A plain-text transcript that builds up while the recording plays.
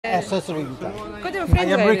accessory니까. I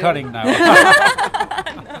am recording now.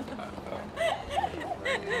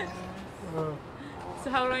 So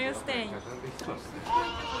how long are you staying?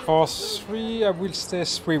 I will stay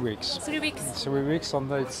 3 weeks. 3 weeks. 3 weeks,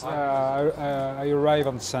 and I arrive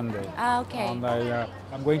on Sunday. Ah, okay. And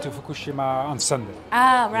I'm going to Fukushima on Sunday.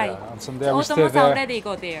 Ah, right. Yeah, on Sunday So I will stay Otomo there. already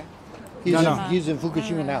go there. He's in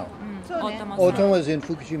Fukushima now. Otomo is in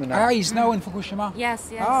Fukushima now. He's now in Fukushima? Yes,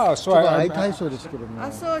 yes. Ah, so 저거 I 아이타이소ですけど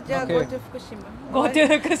も. So just Okay. go to Fukushima. Go to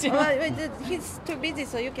Fukushima. He's too busy,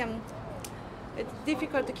 so you can. It's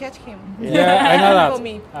difficult to catch him. Yeah, I know that. For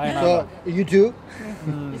me, I know So you too?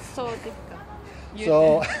 it's so difficult.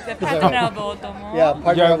 So The partner of Otomo. yeah, that.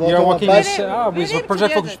 partner of You're Otomo, working but with live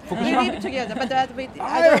Project together. We Fukushima? live together, but I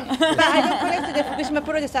don't connect to the Fukushima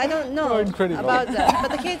project. I don't know Oh, incredible. about that.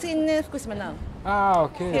 But he's in Fukushima now. Ah,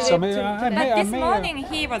 okay. He So went maybe to- I But may. this morning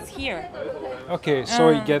he was here. Okay,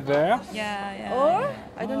 so he get there. Yeah, yeah. Or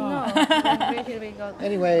I don't know. Where here we go.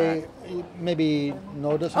 anyway, maybe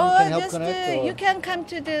Noda-san Oh, can help just connect. you can come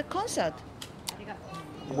to the concert.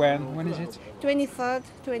 When is it? 23rd,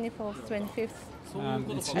 24th, 25th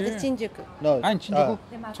And it's at here. Shinjuku. No, In Shinjuku?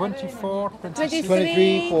 24, 26.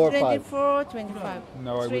 23, 4, 5. 24, 25.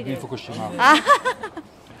 No, I will be in 3 days. Fukushima.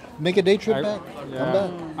 Make a day trip back. Yeah. Come back.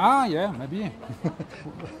 Ah, yeah, maybe.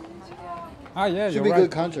 Yeah, Should you're be a right.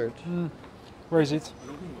 good concert Where is it?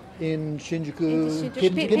 in Shinjuku.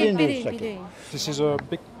 Shinjuku. Get into a second. This is a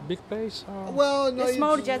big place? Well, no, A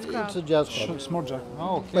small it's, jazz club. It's a jazz club, Small jack.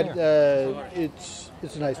 Oh, okay. but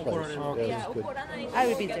it's a nice place. Yeah, it's good. I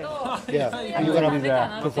will be there. Yeah, You're gonna be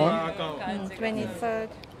there. Perform? 23rd,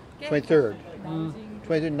 23rd.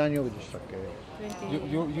 23rd 何曜日でしたっけ?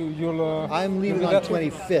 You'll I'm you'll leaving be on there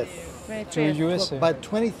 25th. to 25th. USA. But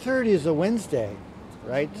 23rd is a Wednesday,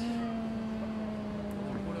 right?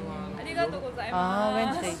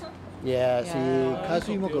 Wednesday. Yeah, see, 火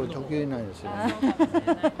水木時計ないですよね.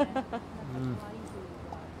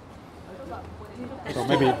 So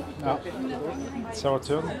maybe it's our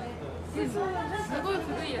turn.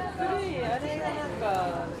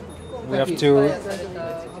 We have to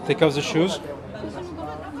take off the shoes.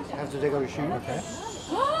 Have to take off your shoes? Okay.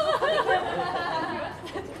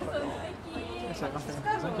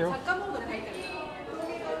 Thank you.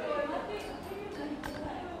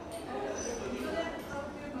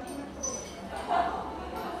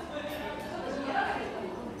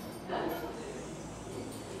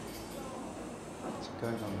 It's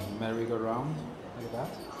kind of merry-go-round like that.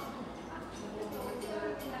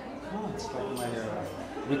 Oh, it's like my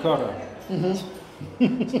recorder.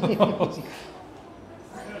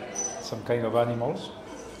 Some kind of animals.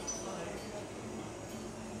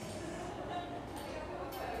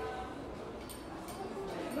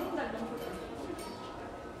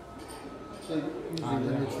 So usually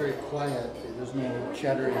when it's very quiet, there's no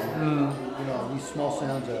chattering. You know, these small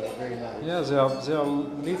sounds are very nice. Yeah, there are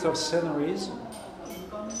little sceneries.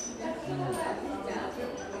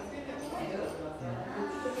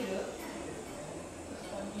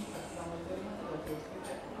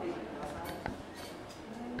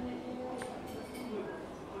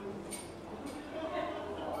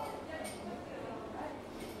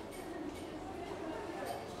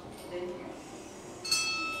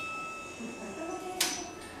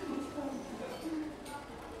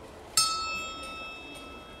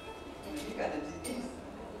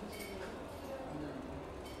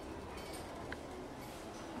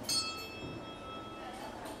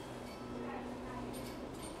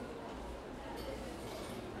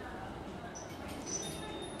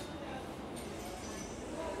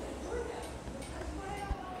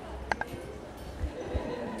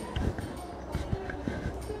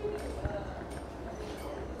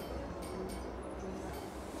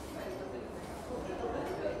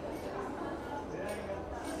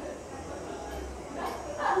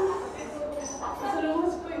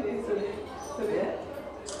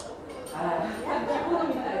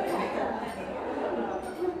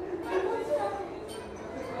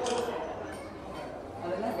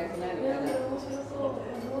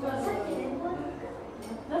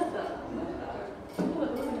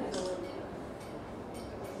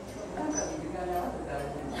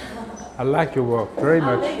 I like your work very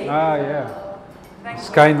much. Ah, yeah. It's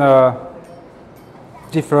kind of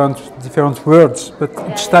different words, but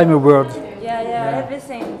each time a word. Yeah,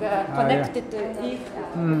 everything connected to each.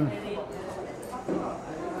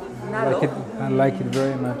 I like it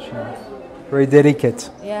very much. Very delicate.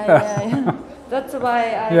 Yeah. That's why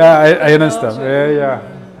I. Yeah, I understand. Yeah,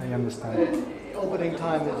 I understand. Opening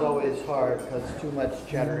time is always hard because too much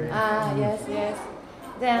chattering. Yes.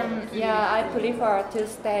 Then, I prefer to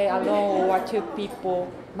stay alone or two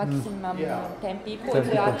people. maximum 10 people. 10 So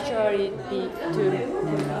people. actually it'd be 2.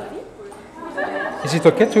 Is it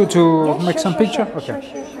okay to make some picture? Okay.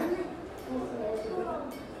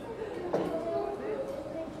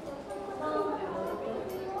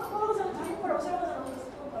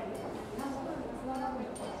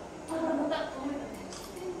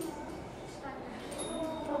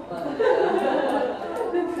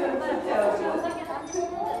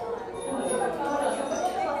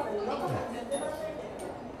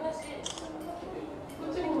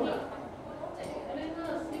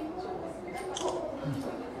 Sure.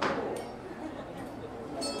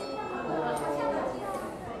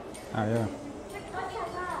 Ah, yeah.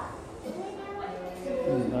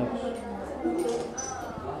 Nice.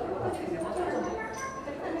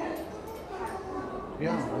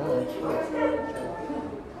 Yeah, yeah.